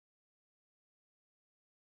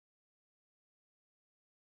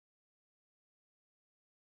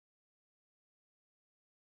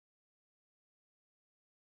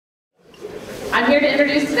I'm here to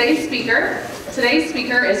introduce today's speaker. Today's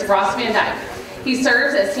speaker is Ross VanDyke. He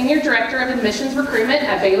serves as Senior Director of Admissions Recruitment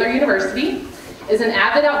at Baylor University, is an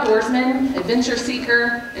avid outdoorsman, adventure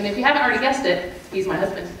seeker, and if you haven't already guessed it, he's my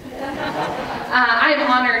husband. I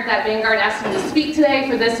am honored that Vanguard asked me to speak today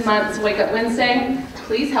for this month's Wake Up Wednesday.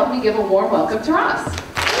 Please help me give a warm welcome to Ross.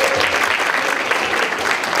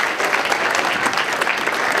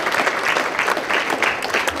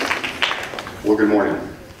 Well, good morning.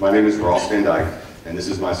 My name is Ross VanDyke, and this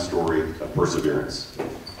is my story of perseverance.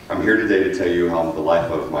 I'm here today to tell you how the life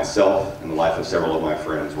of myself and the life of several of my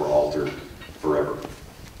friends were altered forever.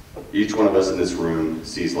 Each one of us in this room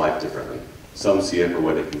sees life differently. Some see it for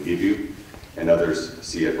what it can give you, and others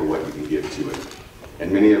see it for what you can give to it.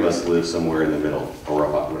 And many of us live somewhere in the middle, or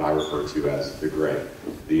what I refer to as the gray,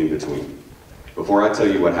 the in-between. Before I tell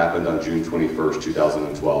you what happened on June 21st,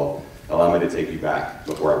 2012, allow me to take you back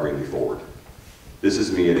before I bring you forward. This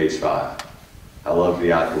is me at age 5. I loved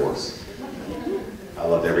the outdoors. I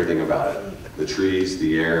loved everything about it. The trees,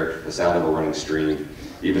 the air, the sound of a running stream,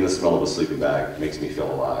 even the smell of a sleeping bag makes me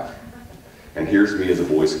feel alive. And here's me as a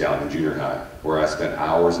Boy Scout in junior high, where I spent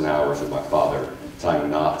hours and hours with my father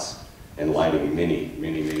tying knots and lighting many,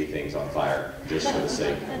 many, many things on fire just for the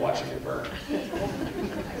sake of watching it burn.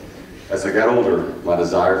 As I got older, my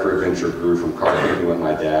desire for adventure grew from kart camping with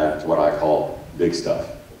my dad to what I call big stuff,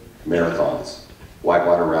 marathons,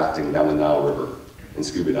 whitewater rafting down the Nile River, and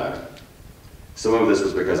scuba diving. Some of this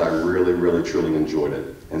was because I really, really, truly enjoyed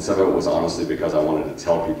it, and some of it was honestly because I wanted to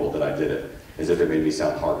tell people that I did it, as if it made me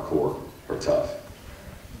sound hardcore or tough.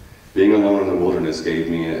 Being alone in the wilderness gave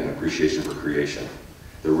me an appreciation for creation.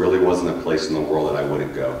 There really wasn't a place in the world that I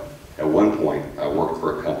wouldn't go. At one point, I worked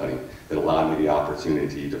for a company that allowed me the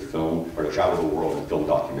opportunity to film, or to travel the world and film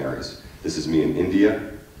documentaries. This is me in India,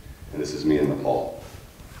 and this is me in Nepal.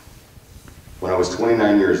 When I was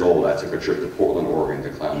 29 years old, I took a trip to Portland, Oregon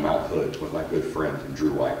to climb Mount Hood with my good friend,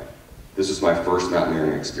 Drew White. This was my first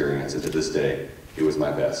mountaineering experience, and to this day, it was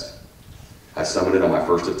my best. I summited on my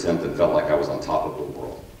first attempt and felt like I was on top of the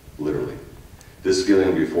world, literally. This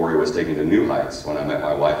feeling before it was taken to new heights when I met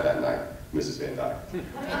my wife that night, Mrs. VanDyke.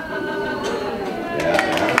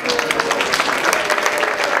 Yeah.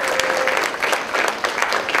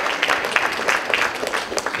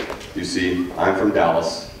 You see, I'm from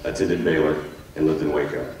Dallas, attended Baylor, and lived in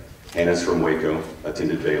Waco. Hannah's from Waco,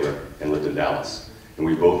 attended Baylor, and lived in Dallas. And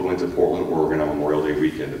we both went to Portland, Oregon on Memorial Day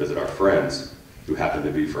weekend to visit our friends who happened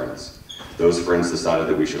to be friends. Those friends decided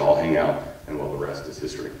that we should all hang out, and well, the rest is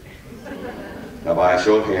history. Now, by a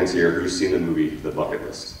show of hands here, who's seen the movie The Bucket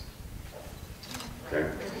List? Okay.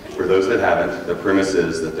 For those that haven't, the premise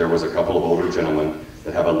is that there was a couple of older gentlemen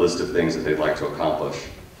that have a list of things that they'd like to accomplish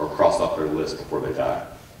or cross off their list before they die.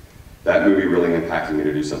 That movie really impacted me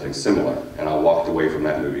to do something similar, and I walked away from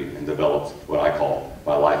that movie and developed what I call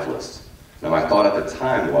my life list. Now, my thought at the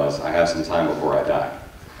time was, I have some time before I die.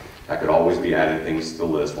 I could always be adding things to the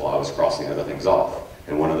list while I was crossing other things off.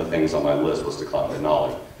 And one of the things on my list was to climb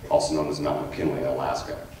Denali, also known as Mount McKinley in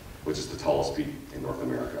Alaska, which is the tallest peak in North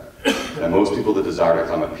America. Now, most people that desire to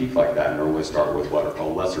climb a peak like that normally start with what are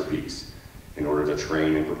called lesser peaks in order to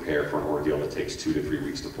train and prepare for an ordeal that takes 2 to 3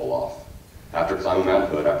 weeks to pull off. After climbing Mount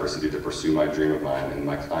Hood, I proceeded to pursue my dream of mine and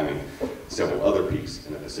my climbing several other peaks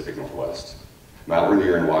in the Pacific Northwest. Mount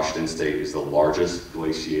Rainier in Washington State is the largest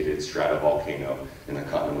glaciated stratovolcano in the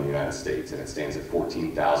continental United States, and it stands at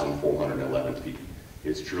 14,411 feet.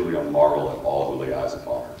 It's truly a marvel of all who lay eyes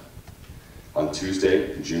upon her. On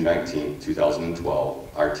Tuesday, June 19, 2012,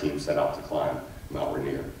 our team set out to climb Mount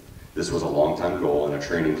Rainier. This was a long-time goal and a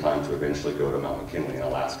training climb to eventually go to Mount McKinley in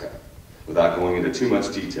Alaska. Without going into too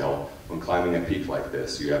much detail, when climbing a peak like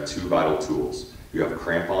this, you have 2 vital tools. You have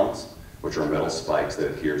crampons, which are metal spikes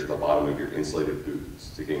that adhere to the bottom of your insulated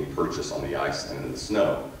boots to gain purchase on the ice and in the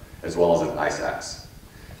snow, as well as an ice axe.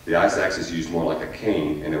 The ice axe is used more like a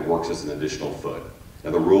cane, and it works as an additional foot.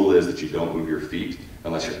 Now, the rule is that you don't move your feet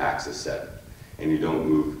unless your axe is set, and you don't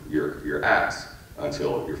move your axe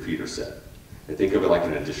until your feet are set. And think of it like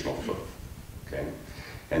an additional foot, okay?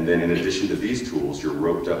 And then in addition to these tools, you're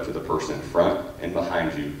roped up to the person in front and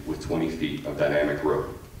behind you with 20 feet of dynamic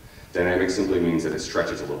rope. Dynamic simply means that it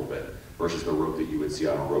stretches a little bit versus the rope that you would see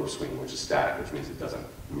on a rope swing, which is static, which means it doesn't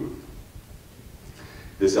move.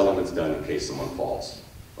 This element's done in case someone falls.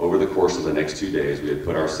 Over the course of the next 2 days, we had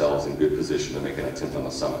put ourselves in good position to make an attempt on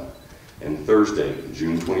the summit. And Thursday,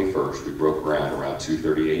 June 21st, we broke ground around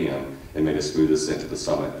 2:30 a.m. and made a smooth ascent to the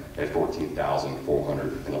summit at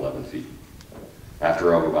 14,411 feet.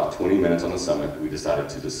 After about 20 minutes on the summit, we decided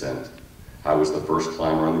to descend. I was the first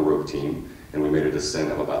climber on the rope team, and we made a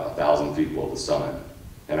descent of about 1,000 feet below the summit.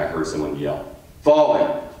 And I heard someone yell,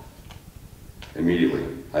 "Falling!" Immediately,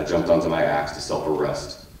 I jumped onto my axe to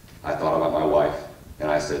self-arrest. I thought about my wife, and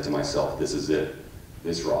I said to myself, this is it.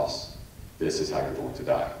 This, Ross, this is how you're going to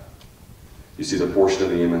die. You see, the portion of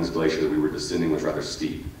the Emmons Glacier that we were descending was rather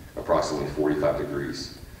steep, approximately 45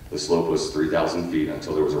 degrees. The slope was 3,000 feet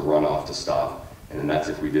until there was a runoff to stop, and then that's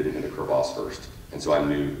if we didn't hit a crevasse first. And so I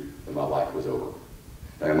knew that my life was over.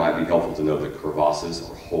 Now, it might be helpful to know that crevasses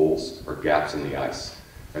or holes or gaps in the ice.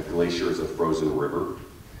 A glacier is a frozen river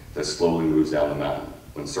that slowly moves down the mountain.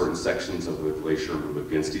 When certain sections of the glacier move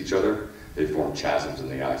against each other, they form chasms in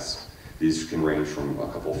the ice. These can range from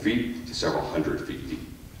a couple feet to several hundred feet deep.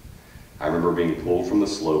 I remember being pulled from the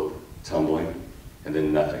slope, tumbling, and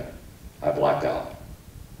then nothing. I blacked out.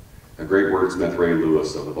 A great wordsmith, Ray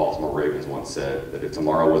Lewis of the Baltimore Ravens, once said that if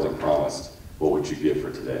tomorrow wasn't promised, what would you give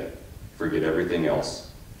for today? Forget everything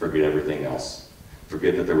else. Forget everything else.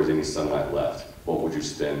 Forget that there was any sunlight left. What would you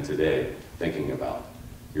spend today thinking about?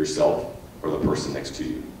 Yourself or the person next to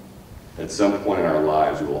you? At some point in our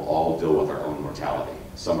lives, we will all deal with our own mortality,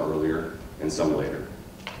 some earlier and some later.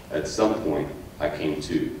 At some point, I came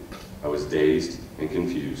to. I was dazed and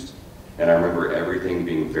confused, and I remember everything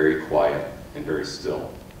being very quiet and very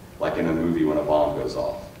still, like in a movie when a bomb goes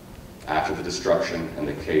off. After the destruction and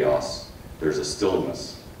the chaos, there's a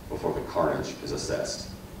stillness before the carnage is assessed.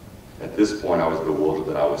 At this point, I was bewildered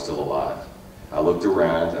that I was still alive. I looked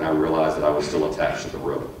around and I realized that I was still attached to the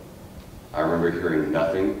rope. I remember hearing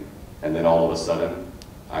nothing, and then all of a sudden,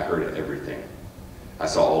 I heard everything. I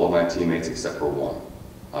saw all of my teammates except for one.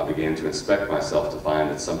 I began to inspect myself to find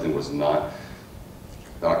that something was not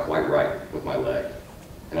quite right with my leg.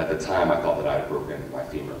 And at the time, I thought that I had broken my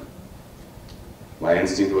femur. My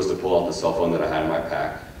instinct was to pull out the cell phone that I had in my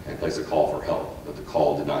pack and place a call for help, but the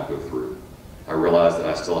call did not go through. I realized that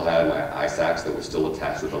I still had my ice axe that was still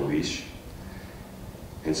attached with a leash.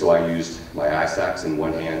 And so I used my ice axe in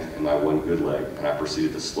one hand and my one good leg, and I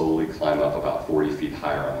proceeded to slowly climb up about 40 feet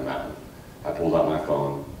higher on the mountain. I pulled out my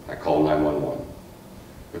phone, I called 911.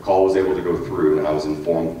 The call was able to go through, and I was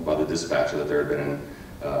informed by the dispatcher that there had been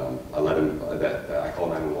I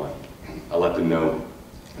called 911. I let them know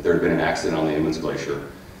that there had been an accident on the Emmons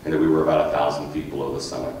Glacier and that we were about 1,000 feet below the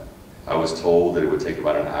summit. I was told that it would take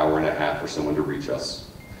about an hour and a half for someone to reach us,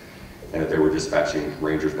 and that they were dispatching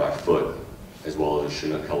rangers by foot, as well as a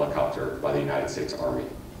Chinook helicopter by the United States Army.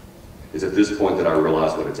 It's at this point that I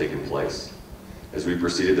realized what had taken place. As we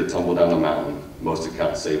proceeded to tumble down the mountain, most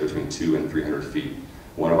accounts say between 200 and 300 feet,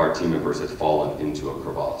 one of our team members had fallen into a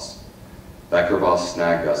crevasse. That crevasse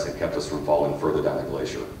snagged us and kept us from falling further down the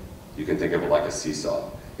glacier. You can think of it like a seesaw.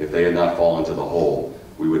 If they had not fallen into the hole,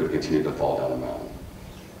 we would have continued to fall down the mountain.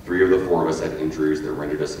 3 of the 4 of us had injuries that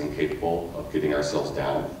rendered us incapable of getting ourselves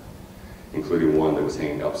down, including one that was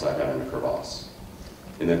hanging upside down in a crevasse.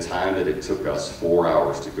 In the time that it took us 4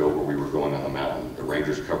 hours to go where we were going on the mountain, the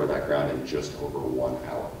Rangers covered that ground in just over 1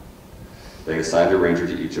 hour. They assigned a ranger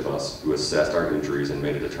to each of us who assessed our injuries and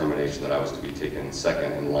made a determination that I was to be taken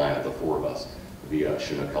second in line of the 4 of us via a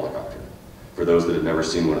Chinook helicopter. For those that have never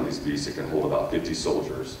seen one of these beasts, it can hold about 50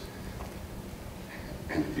 soldiers,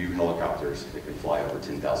 and few helicopters that can fly over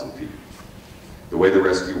 10,000 feet. The way the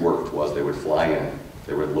rescue worked was they would fly in,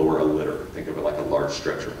 they would lower a litter, think of it like a large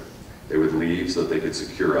stretcher. They would leave so that they could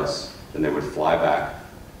secure us, then they would fly back,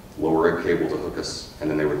 lower a cable to hook us, and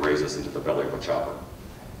then they would raise us into the belly of a chopper.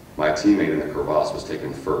 My teammate in the crevasse was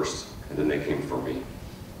taken first, and then they came for me.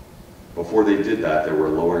 Before they did that, they were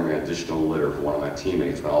lowering an additional litter for one of my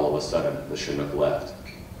teammates when all of a sudden the Chinook left.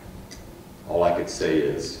 All I could say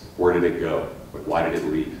is, where did it go? Why did it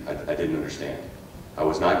leave? I didn't understand. I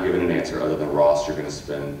was not given an answer other than, Ross, you're going to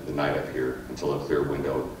spend the night up here until a clear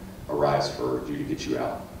window arrives for you to get you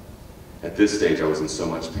out. At this stage, I was in so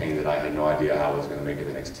much pain that I had no idea how I was going to make it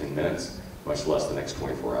the next 10 minutes, much less the next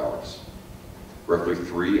 24 hours. Roughly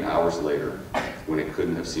 3 hours later, when it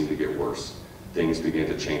couldn't have seemed to get worse, things began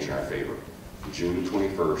to change in our favor. June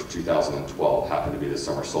 21st, 2012 happened to be the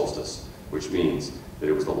summer solstice, which means that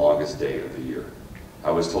it was the longest day of the year. I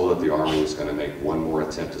was told that the Army was going to make one more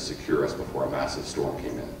attempt to secure us before a massive storm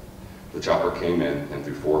came in. The chopper came in, and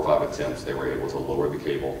through 4 or 5 attempts, they were able to lower the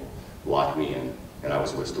cable, lock me in, and I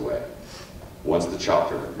was whisked away. Once in the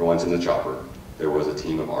chopper, there was a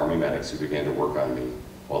team of Army medics who began to work on me,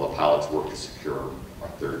 while the pilots worked to secure our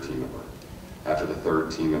 3rd team member. After the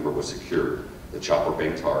 3rd team member was secured, the chopper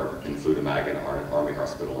banked hard and flew to Magan Army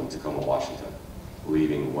Hospital in Tacoma, Washington,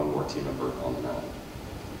 leaving one more team member on the mountain.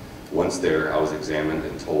 Once there, I was examined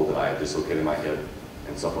and told that I had dislocated my hip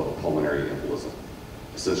and suffered a pulmonary embolism.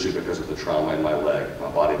 Essentially because of the trauma in my leg, my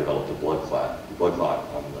body developed a blood clot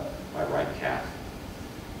on my right calf.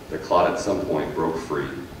 The clot at some point broke free,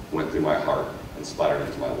 went through my heart, and splattered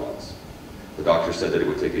into my lungs. The doctor said that it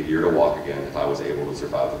would take a year to walk again if I was able to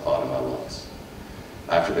survive the clot in my lungs.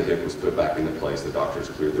 After the hip was put back into place, the doctors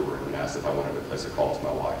cleared the room and asked if I wanted to place a call to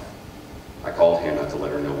my wife. I called Hannah to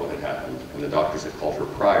let her know what had happened, and the doctors had called her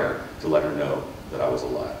prior to let her know that I was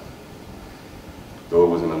alive. Though it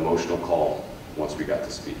was an emotional call once we got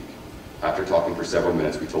to speak. After talking for several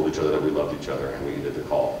minutes, we told each other that we loved each other, and we ended the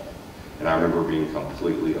call. And I remember being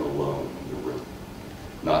completely alone in the room.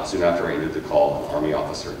 Not soon after I ended the call, an Army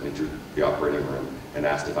officer entered the operating room and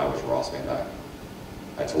asked if I was Ross VanDyke.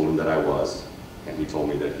 I told him that I was, and he told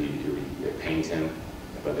me that it pained him,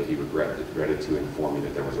 but that he regretted to inform me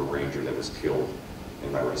that there was a Ranger that was killed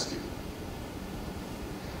in my rescue.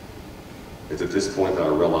 It's at this point that I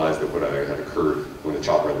realized that what had occurred when the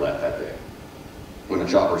chopper left that day. When the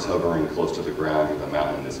chopper's hovering close to the ground, or the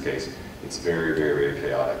mountain in this case, it's very, very, very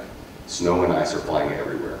chaotic. Snow and ice are flying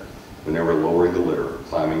everywhere. When they were lowering the litter,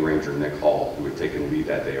 climbing Ranger Nick Hall, who had taken lead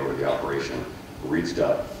that day over the operation, reached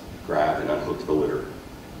up, grabbed and unhooked the litter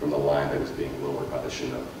from the line that was being lowered by the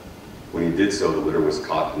Chinook. When he did so, the litter was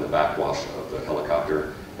caught in the backwash of the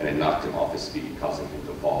helicopter, and it knocked him off his feet, causing him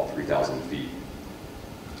to fall 3,000 feet,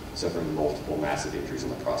 suffering multiple massive injuries in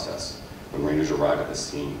the process. When Rangers arrived at the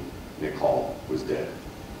scene, Nick Hall was dead.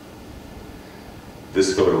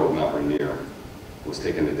 This photo of Mount Rainier was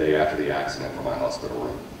taken the day after the accident from my hospital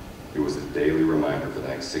room. It was a daily reminder for the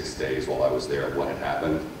next 6 days while I was there of what had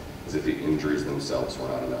happened, as if the injuries themselves were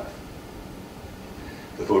not enough.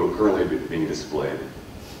 The photo currently being displayed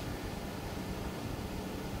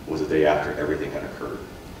was a day after everything had occurred,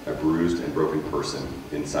 a bruised and broken person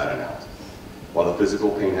inside and out. While the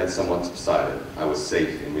physical pain had somewhat subsided, I was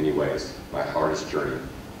safe in many ways. My hardest journey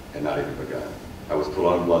had not even begun. I was put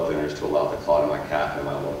on blood thinners to allow the clot in my calf and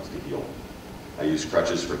my lungs to heal. I used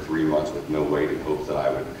crutches for 3 months with no weight in hopes that I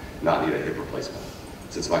would not need a hip replacement.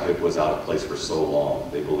 Since my hip was out of place for so long,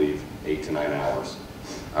 they believe 8 to 9 hours,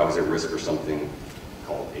 I was at risk for something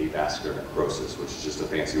called avascular necrosis, which is just a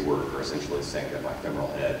fancy word for essentially saying that my femoral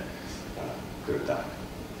head could have died.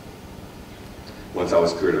 Once I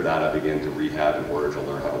was cleared of that, I began to rehab in order to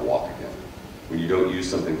learn how to walk again. When you don't use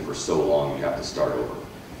something for so long, you have to start over.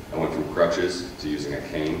 I went from crutches to using a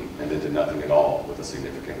cane and then to nothing at all with a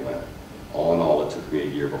significant limp. All in all, it took me a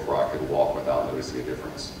year before I could walk without noticing a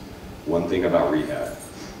difference. One thing about rehab,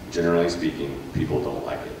 generally speaking, people don't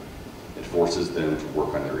like it. It forces them to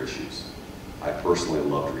work on their issues. I personally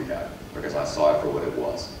loved rehab because I saw it for what it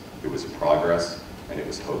was. It was progress and it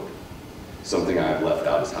was hope. Something I have left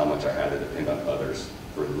out is how much I had to depend on others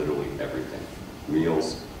for literally everything.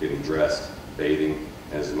 Meals, getting dressed, bathing,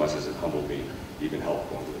 and as much as it humbled me, even help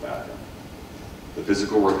going to the bathroom. The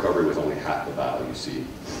physical recovery was only half the battle, you see.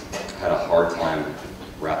 I had a hard time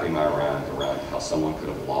wrapping my mind around how someone could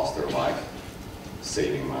have lost their life,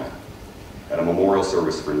 saving mine. At a memorial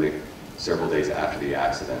service for Nick several days after the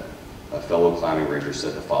accident, a fellow climbing ranger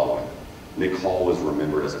said the following: Nick Hall was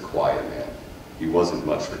remembered as a quiet man. He wasn't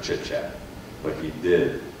much for chit-chat, but he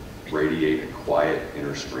did radiate a quiet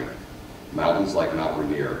inner strength. Mountains like Mount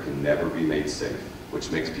Rainier can never be made safe,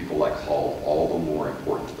 which makes people like Hall all the more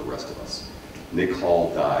important to the rest of us. Nick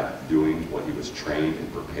Hall died doing what he was trained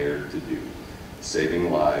and prepared to do, saving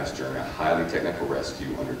lives during a highly technical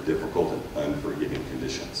rescue under difficult and unforgiving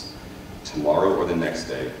conditions. Tomorrow or the next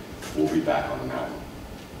day, we'll be back on the mountain,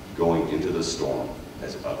 going into the storm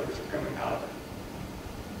as others are coming out of it.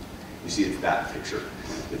 You see, it's that picture.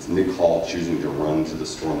 It's Nick Hall choosing to run to the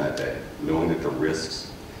storm that day, knowing that the risks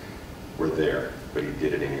were there, but he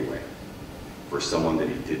did it anyway, for someone that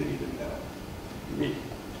he didn't even know, me.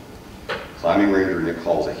 Climbing Ranger Nick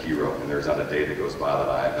Hall is a hero, and there's not a day that goes by that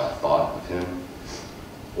I have not thought of him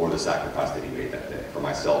or the sacrifice that he made that day for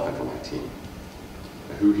myself and for my team.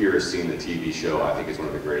 Now, who here has seen the TV show I think is one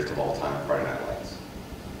of the greatest of all time, Friday Night Lights?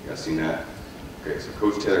 You guys seen that? Okay, so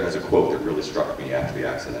Coach Taylor has a quote that really struck me after the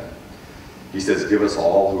accident. He says, "Give us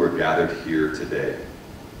all who are gathered here today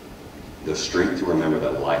the strength to remember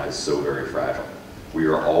that life is so very fragile. We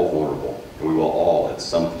are all vulnerable, and we will all, at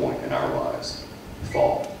some point in our lives,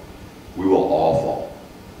 fall. We will all fall.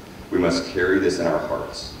 We must carry this in our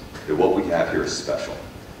hearts, that what we have here is special,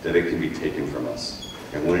 that it can be taken from us.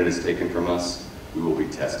 And when it is taken from us, we will be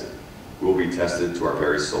tested. We will be tested to our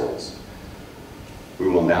very souls. We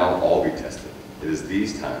will now all be tested. It is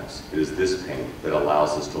these times, it is this pain that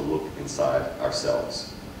allows us to look inside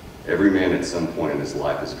ourselves. Every man at some point in his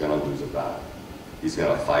life is going to lose a battle. He's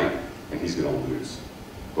going to fight, and he's going to lose.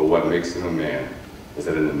 But what makes him a man is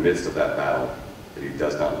that in the midst of that battle, that he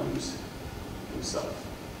does not lose himself.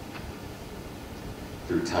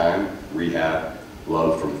 Through time, rehab,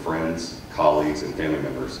 love from friends, colleagues, and family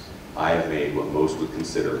members, I have made what most would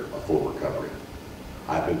consider a full recovery.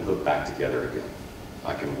 I've been put back together again.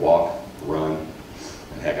 I can walk, run,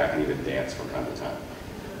 and heck, I can even dance from time to time,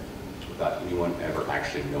 without anyone ever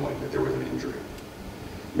actually knowing that there was an injury.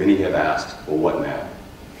 Many have asked, well, what now?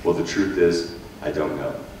 Well, the truth is, I don't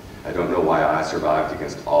know. I don't know why I survived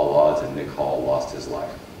against all odds and Nick Hall lost his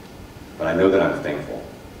life. But I know that I'm thankful.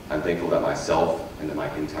 I'm thankful that myself and that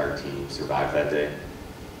my entire team survived that day.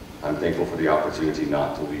 I'm thankful for the opportunity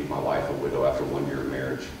not to leave my wife a widow after 1 year of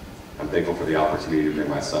marriage. I'm thankful for the opportunity to bring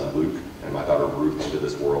my son Luke and my daughter Ruth into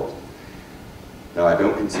this world. Now, I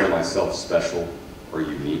don't consider myself special or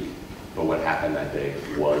unique, but what happened that day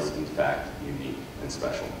was, in fact, unique and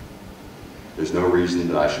special. There's no reason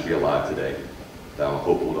that I should be alive today, that I'm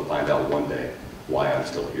hopeful to find out one day why I'm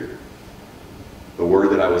still here. The word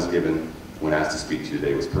that I was given when asked to speak to you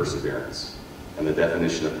today was perseverance. And the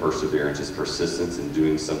definition of perseverance is persistence in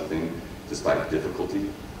doing something despite difficulty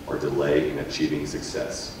or delay in achieving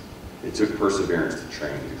success. It took perseverance to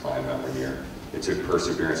train to climb Mount Rainier. It took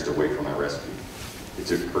perseverance to wait for my rescue. It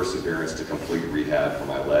took perseverance to complete rehab for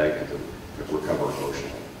my leg and to recover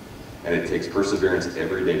emotionally. And it takes perseverance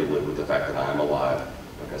every day to live with the fact that I am alive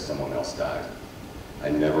because someone else died. I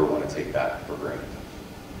never want to take that for granted.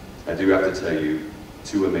 I do have to tell you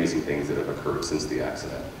two amazing things that have occurred since the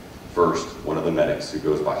accident. First, one of the medics who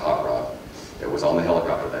goes by Hot Rod that was on the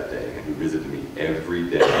helicopter that day and who visited me every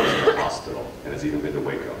day in the hospital and has even been to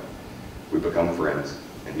Waco. We've become friends,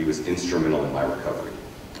 and he was instrumental in my recovery.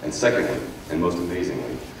 And secondly, and most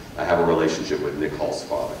amazingly, I have a relationship with Nick Hall's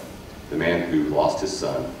father. The man who lost his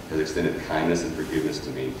son has extended kindness and forgiveness to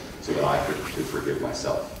me so that I could forgive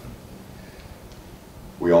myself.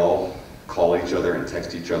 We all call each other and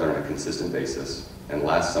text each other on a consistent basis, and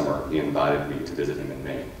last summer he invited me to visit him in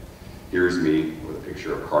Maine. Here's me with a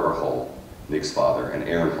picture of Carter Hall, Nick's father, and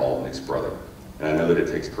Aaron Hall, Nick's brother. And I know that it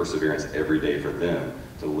takes perseverance every day for them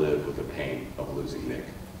to live with the pain of losing Nick.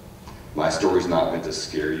 My story's not meant to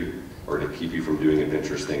scare you or to keep you from doing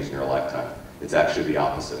adventurous things in your lifetime. It's actually the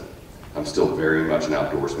opposite. I'm still very much an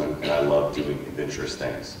outdoorsman, and I love doing adventurous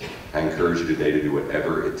things. I encourage you today to do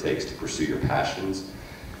whatever it takes to pursue your passions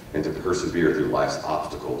and to persevere through life's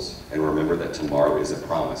obstacles. And remember that tomorrow isn't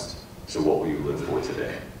promised, so what will you live for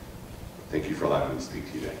today? Thank you for allowing me to speak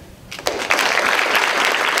to you today.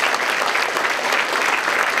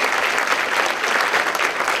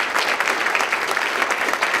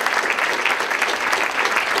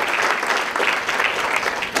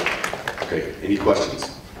 Okay, any questions?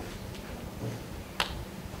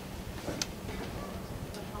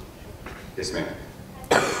 Yes, ma'am.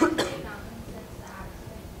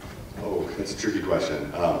 Oh, that's a tricky question.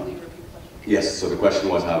 Yes, so the question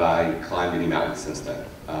was, have I climbed any mountains since then?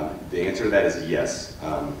 The answer to that is yes,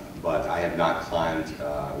 but I have not climbed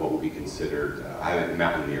what would be considered, I haven't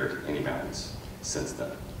mountaineered any mountains since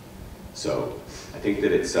then. So I think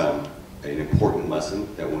that it's an important lesson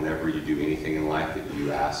that whenever you do anything in life that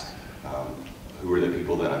you ask, who are the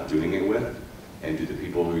people that I'm doing it with? And do the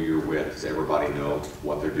people who you're with, does everybody know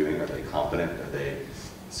what they're doing? Are they competent? Are they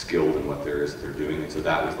skilled in what there is that they're doing? And so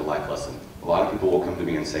that was the life lesson. A lot of people will come to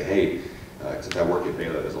me and say, hey, since I work at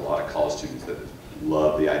Baylor, there's a lot of college students that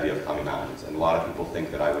love the idea of climbing mountains. And a lot of people think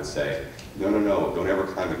that I would say, no, don't ever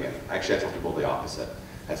climb again. Actually, I tell people the opposite.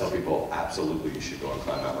 I tell people, absolutely, you should go and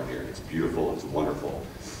climb Mount Rainier. It's beautiful, it's wonderful,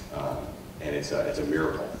 and it's a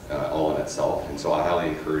miracle all in itself. And so I highly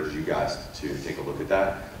encourage you guys to take a look at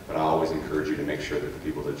that. But I always encourage you to make sure that the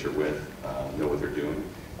people that you're with know what they're doing,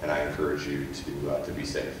 and I encourage you to be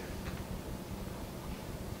safe.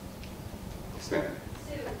 Yes, ma'am.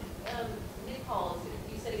 So, Nick Hall,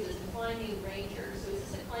 you said he was a climbing ranger. So is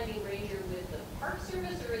this a climbing ranger with the Park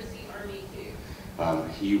Service, or is he Army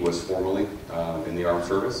too? He was formerly in the Armed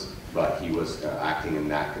Service, but he was acting in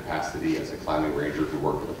that capacity as a climbing ranger who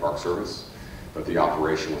worked for the Park Service. But the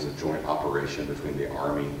operation was a joint operation between the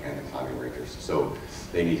Army and the climbing rangers. So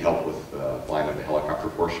they need help with flying of the helicopter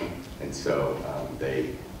portion, and so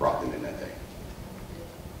they brought them in that day.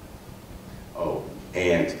 Oh,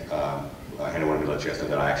 and I wanted to let you guys know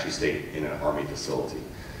that I actually stayed in an Army facility.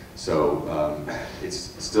 So it's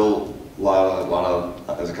still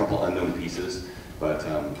there's a couple unknown pieces, but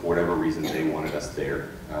for whatever reason they wanted us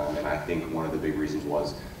there. And I think one of the big reasons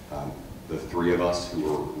was the three of us who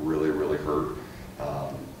were really hurt,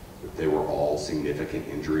 they were all significant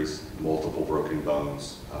injuries, multiple broken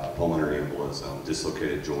bones, pulmonary embolism,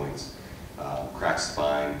 dislocated joints, cracked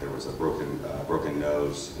spine, there was a broken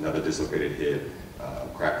nose, another dislocated hip,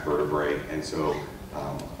 cracked vertebrae. And so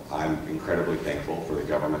I'm incredibly thankful for the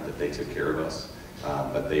government that they took care of us,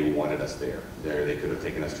 but they wanted us there. They could have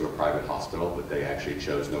taken us to a private hospital, but they actually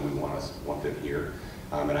chose, no, we want them here.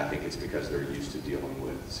 And I think it's because they're used to dealing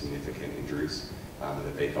with significant injuries. and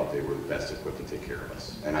that they felt they were the best equipped to take care of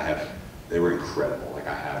us. And they were incredible. Like,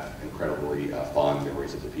 I have incredibly fond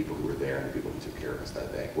memories of the people who were there and the people who took care of us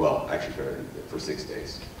that day. Well, actually for 6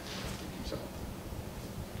 days. So,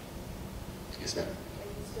 yes, ma'am. Are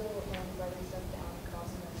you still writing stuff down,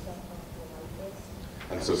 crossing that stuff off the life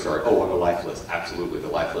list? I'm so sorry. Oh, on the life list, absolutely. The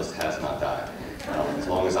life list has not died. As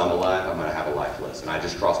long as I'm alive, I'm going to have a life list. And I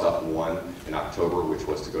just crossed off one in October, which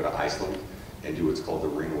was to go to Iceland and do what's called the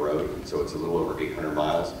Ring Road. And so it's a little over 800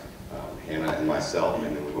 miles. Hannah and myself,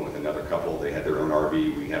 and then we went with another couple. They had their own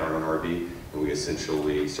RV, we had our own RV, and we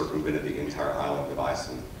essentially circumvented the entire island of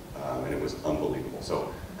Iceland, and it was unbelievable.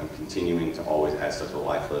 So I'm continuing to always add stuff to the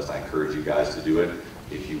life list. I encourage you guys to do it.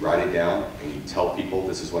 If you write it down and you tell people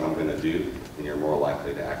this is what I'm going to do, then you're more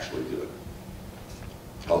likely to actually do it.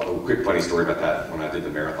 Oh, a quick funny story about that. When I did the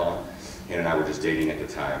marathon, Hannah and I were just dating at the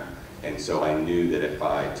time, and so I knew that if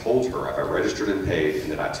I told her, if I registered and paid,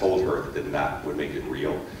 and that I told her that that would make it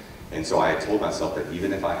real. And so I had told myself that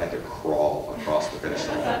even if I had to crawl across the finish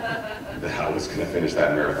line, that I was going to finish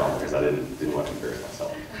that marathon because I didn't want to embarrass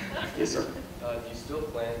myself. Yes, sir. Do you still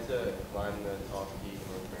plan to climb the tallest peak in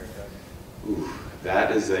North America? Ooh,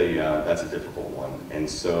 that's a difficult one. And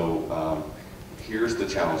so here's the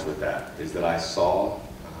challenge with that, is that I saw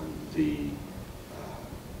the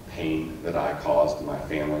pain that I caused my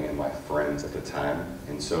family and my friends at the time.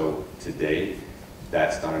 And so today,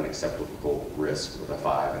 that's not an acceptable risk with a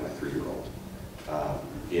 5 and a 3-year-old.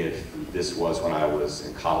 If this was when I was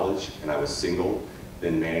in college and I was single,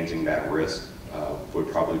 then managing that risk would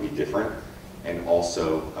probably be different. And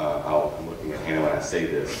also, I'm looking at Hannah when I say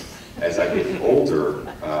this, as I get older,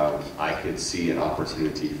 I could see an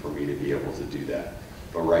opportunity for me to be able to do that.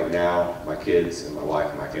 But right now, my kids and my wife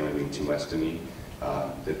and my family mean too much to me,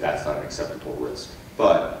 that's not an acceptable risk.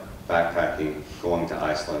 But backpacking, going to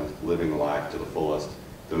Iceland, living life to the fullest,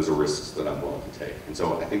 those are risks that I'm willing to take. And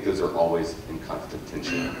so I think those are always in constant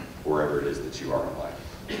tension wherever it is that you are in life.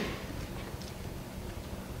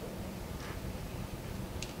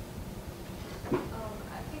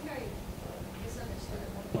 I think I misunderstood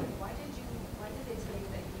at one point. Why did they tell you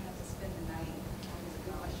that you have to spend the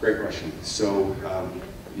night? Great question. So,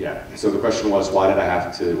 yeah. So the question was, why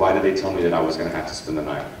did they tell me that I was going to have to spend the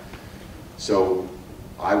night? So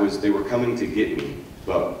they were coming to get me,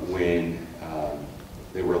 but when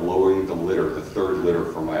they were lowering the litter, the third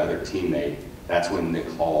litter for my other teammate, that's when Nick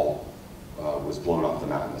Hall was blown off the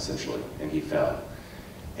mountain, essentially, and he fell.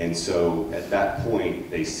 And so at that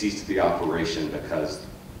point, they ceased the operation because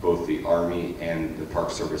both the Army and the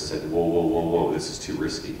Park Service said, whoa, whoa, whoa, whoa, this is too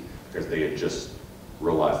risky, because they had just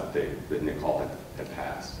realized that Nick Hall had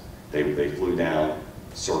passed. They flew down,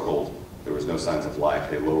 circled, there was no signs of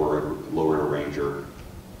life, they lowered a Ranger,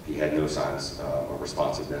 he had no signs of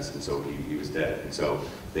responsiveness, and so he was dead. And so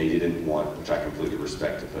they didn't want, which I completely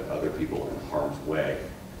respect, to put other people in harm's way,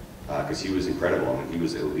 because he was incredible. I mean, he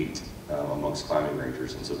was elite amongst climbing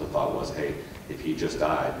rangers, and so the thought was, hey, if he just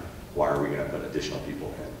died, why are we going to put additional people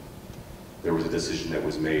in? There was a decision that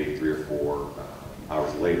was made 3 or 4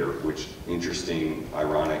 hours later, which, interesting,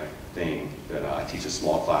 ironic thing, that I teach a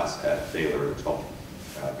small class at Baylor, it's called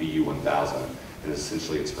BU 1000, and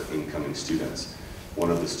essentially it's for incoming students. One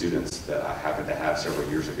of the students that I happened to have several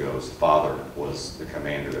years ago's father was the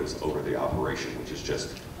commander that was over the operation, which is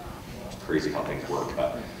just crazy how things work.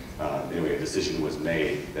 But anyway, a decision was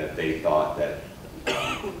made that they thought that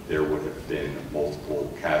there would have been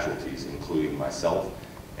multiple casualties, including myself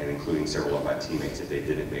and including several of my teammates, if they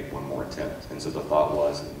didn't make one more attempt. And so the thought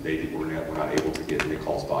was they were not able to get Nick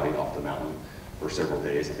Hall's body off the mountain for several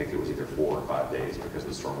days. I think it was either 4 or 5 days because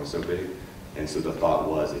the storm was so big. And so the thought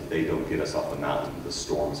was, if they don't get us off the mountain, the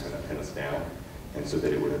storm is going to pin us down, and so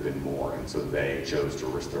that it would have been more. And so they chose to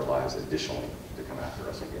risk their lives additionally to come after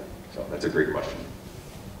us again. So that's a great question.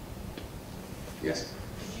 Yes?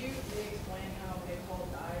 Could you explain how Nick Hall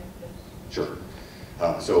died? Sure.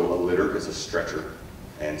 So a litter is a stretcher,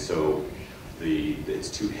 and so it's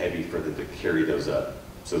too heavy for them to carry those up.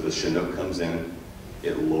 So the Chinook comes in,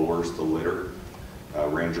 it lowers the litter.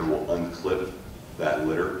 Ranger will unclip that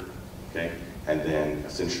litter, okay, and then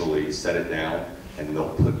essentially set it down, and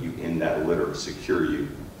they'll put you in that litter, secure you.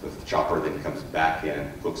 The chopper then comes back in,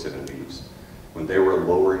 hooks it, and leaves. When they were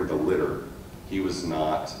lowering the litter, he was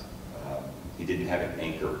not, he didn't have an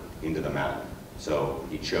anchor into the mountain. So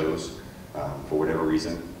he chose, for whatever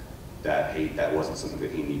reason, that wasn't something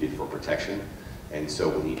that he needed for protection. And so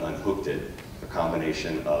when he unhooked it, the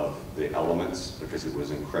combination of the elements, because it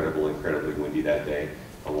was incredibly windy that day,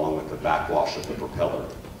 along with the backwash of the propeller,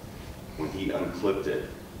 when he unclipped it,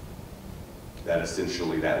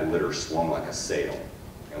 that litter swung like a sail.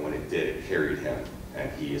 And when it did, it carried him,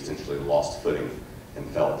 and he essentially lost footing and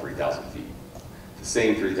fell 3,000 feet. The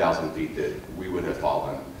same 3,000 feet that we would have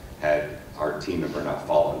fallen had our team member not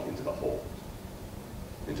fallen into the hole,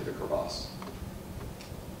 into the crevasse.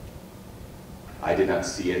 I did not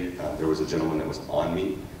see it. There was a gentleman that was on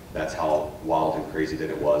me. That's how wild and crazy that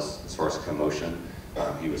it was as far as commotion.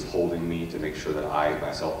 He was holding me to make sure that I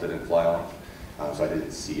myself didn't fly off, so I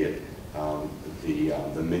didn't see it.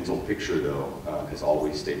 The mental picture, though, has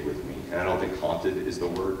always stayed with me. And I don't think haunted is the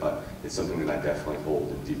word, but it's something that I definitely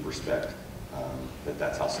hold in deep respect,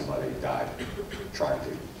 that's how somebody died trying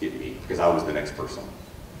to hit me, because I was the next person.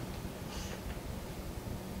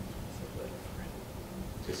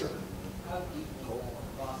 Yes, sir. How do you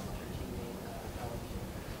cross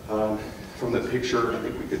your teammate? From the picture, I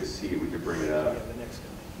think we could see, we could bring it up.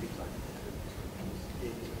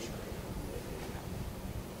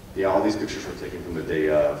 Yeah, all these pictures were taken from the day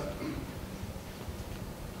of.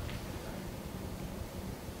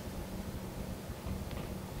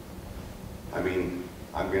 I mean,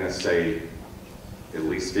 I'm gonna say at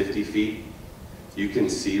least 50 feet. You can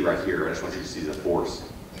see right here, I just want you to see the force.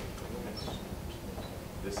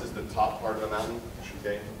 This is the top part of the mountain,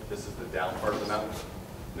 okay? This is the down part of the mountain.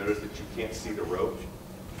 Notice that you can't see the rope.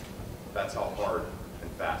 That's how hard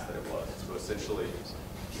and fast that it was. So essentially,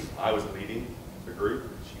 I was leading the group,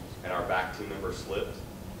 and our back team member slipped,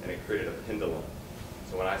 and it created a pendulum.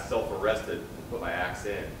 So when I self-arrested and put my axe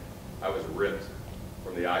in, I was ripped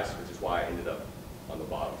from the ice, which is why I ended up on the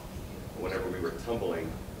bottom. And whenever we were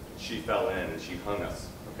tumbling, she fell in and she hung us,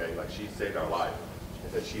 okay? Like she saved our life.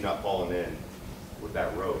 And had she not fallen in with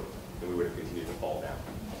that rope, then we would have continued to fall down.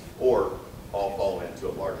 Or all fall into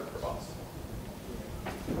a larger crevasse.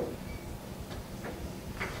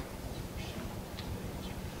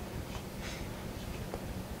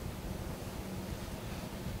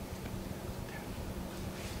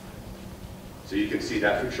 So you can see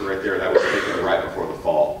that picture right there, that was taken right before the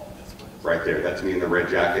fall. Right there, that's me in the red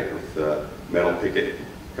jacket with the metal picket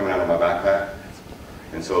coming out of my backpack.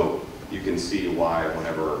 And so you can see why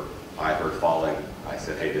whenever I heard falling, I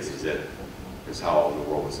said, hey, this is it. Because how in the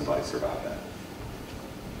world would somebody survive that?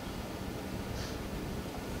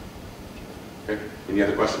 Okay, any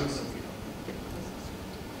other questions?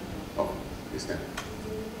 Oh, yes, ma'am.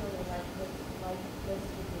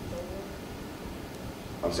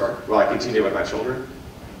 I'm sorry? Well, I continue with my children?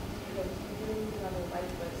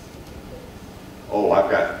 Oh,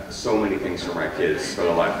 I've got so many things for my kids for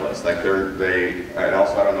the life list. Like and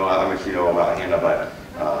also I don't know how much you know about Hannah, but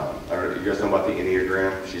I don't know, you guys know about the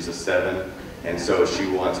Enneagram? She's a 7, and so she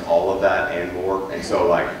wants all of that and more. And so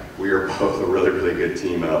like, we are both a really, really good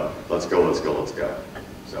team of let's go, let's go, let's go.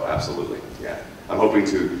 So absolutely, yeah. I'm hoping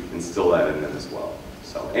to instill that in them as well.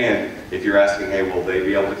 So, and if you're asking, hey, will they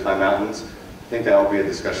be able to climb mountains? I think that will be a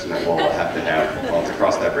discussion that we'll have to have. We'll have to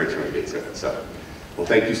cross that bridge when we get to it. So, well,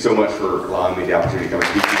 thank you so much for allowing me the opportunity to come and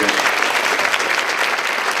speak to you guys.